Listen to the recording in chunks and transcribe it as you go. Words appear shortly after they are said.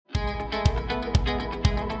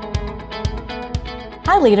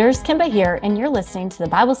Hi, leaders. Kimba here, and you're listening to the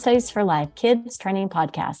Bible Studies for Life Kids Training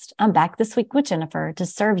Podcast. I'm back this week with Jennifer to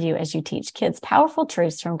serve you as you teach kids powerful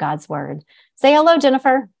truths from God's Word. Say hello,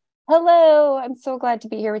 Jennifer. Hello. I'm so glad to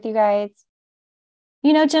be here with you guys.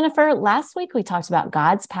 You know, Jennifer, last week we talked about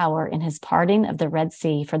God's power in his parting of the Red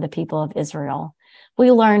Sea for the people of Israel.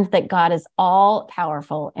 We learned that God is all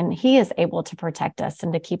powerful and he is able to protect us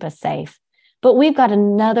and to keep us safe. But we've got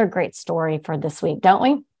another great story for this week, don't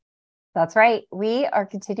we? That's right. We are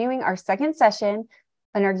continuing our second session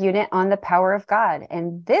in our unit on the power of God.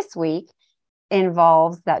 And this week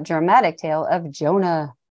involves that dramatic tale of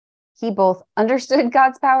Jonah. He both understood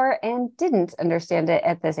God's power and didn't understand it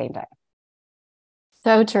at the same time.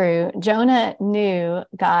 So true. Jonah knew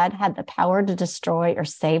God had the power to destroy or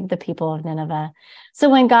save the people of Nineveh. So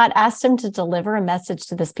when God asked him to deliver a message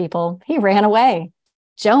to this people, he ran away.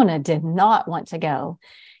 Jonah did not want to go.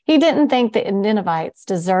 He didn't think the Ninevites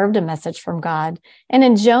deserved a message from God. And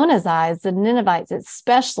in Jonah's eyes, the Ninevites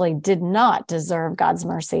especially did not deserve God's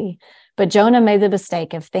mercy. But Jonah made the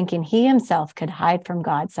mistake of thinking he himself could hide from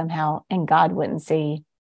God somehow and God wouldn't see.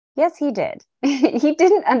 Yes, he did. He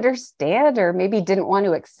didn't understand or maybe didn't want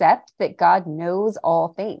to accept that God knows all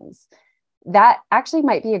things. That actually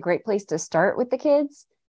might be a great place to start with the kids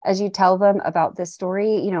as you tell them about this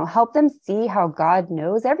story. Help them see how God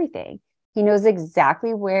knows everything. He knows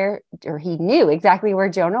exactly he knew exactly where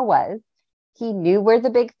Jonah was. He knew where the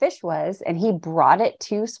big fish was, and he brought it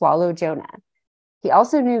to swallow Jonah. He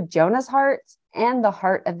also knew Jonah's heart and the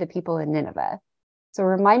heart of the people in Nineveh. So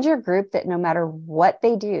remind your group that no matter what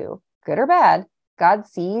they do, good or bad, God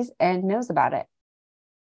sees and knows about it.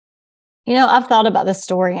 You know, I've thought about this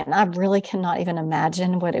story, and I really cannot even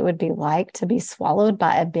imagine what it would be like to be swallowed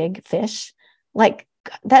by a big fish.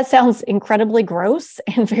 That sounds incredibly gross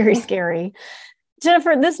and very scary.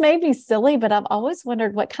 Jennifer, this may be silly, but I've always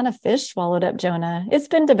wondered what kind of fish swallowed up Jonah. It's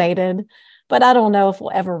been debated, but I don't know if we'll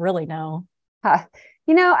ever really know. I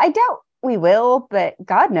doubt we will, but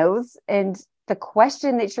God knows. And the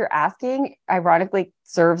question that you're asking, ironically,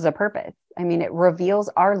 serves a purpose. It reveals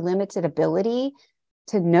our limited ability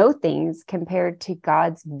to know things compared to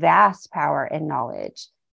God's vast power and knowledge.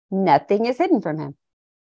 Nothing is hidden from him.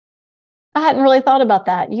 I hadn't really thought about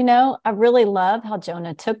that. I really love how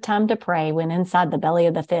Jonah took time to pray when inside the belly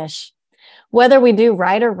of the fish. Whether we do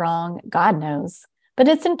right or wrong, God knows. But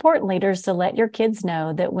it's important, leaders, to let your kids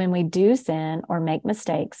know that when we do sin or make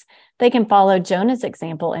mistakes, they can follow Jonah's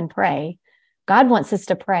example and pray. God wants us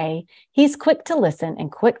to pray. He's quick to listen and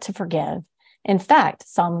quick to forgive. In fact,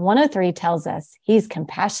 Psalm 103 tells us he's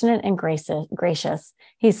compassionate and gracious.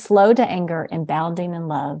 He's slow to anger and abounding in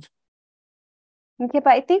love. Okay,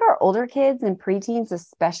 but I think our older kids and preteens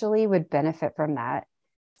especially would benefit from that.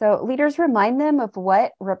 So leaders, remind them of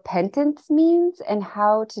what repentance means and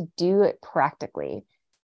how to do it practically.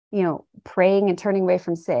 Praying and turning away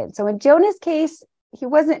from sin. So in Jonah's case, he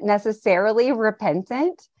wasn't necessarily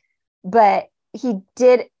repentant, but he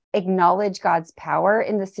did acknowledge God's power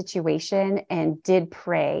in the situation and did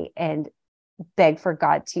pray and beg for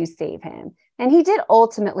God to save him. And he did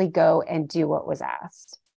ultimately go and do what was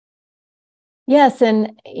asked. Yes,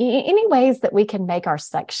 and any ways that we can make our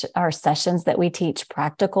sessions that we teach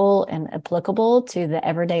practical and applicable to the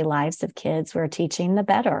everyday lives of kids we're teaching, the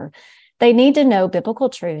better. They need to know biblical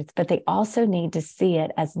truth, but they also need to see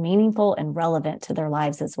it as meaningful and relevant to their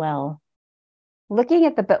lives as well. Looking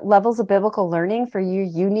at the levels of biblical learning for your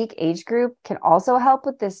unique age group can also help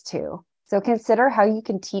with this too. So consider how you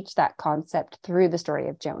can teach that concept through the story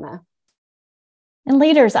of Jonah. And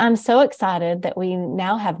leaders, I'm so excited that we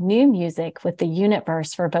now have new music with the unit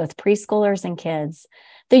verse for both preschoolers and kids.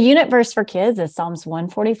 The unit verse for kids is Psalms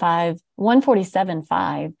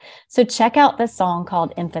 147:5. So check out this song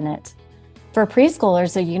called Infinite. For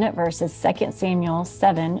preschoolers, the unit verse is 2 Samuel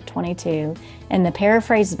 7:22, and the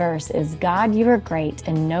paraphrase verse is, God, you are great,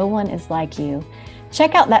 and no one is like you.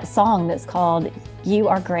 Check out that song that's called You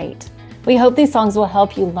Are Great. We hope these songs will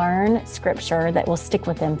help you learn scripture that will stick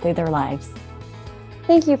with them through their lives.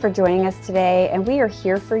 Thank you for joining us today, and we are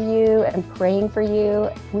here for you and praying for you.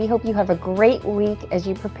 We hope you have a great week as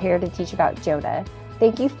you prepare to teach about Jonah.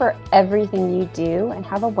 Thank you for everything you do, and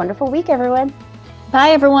have a wonderful week, everyone. Bye,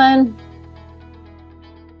 everyone.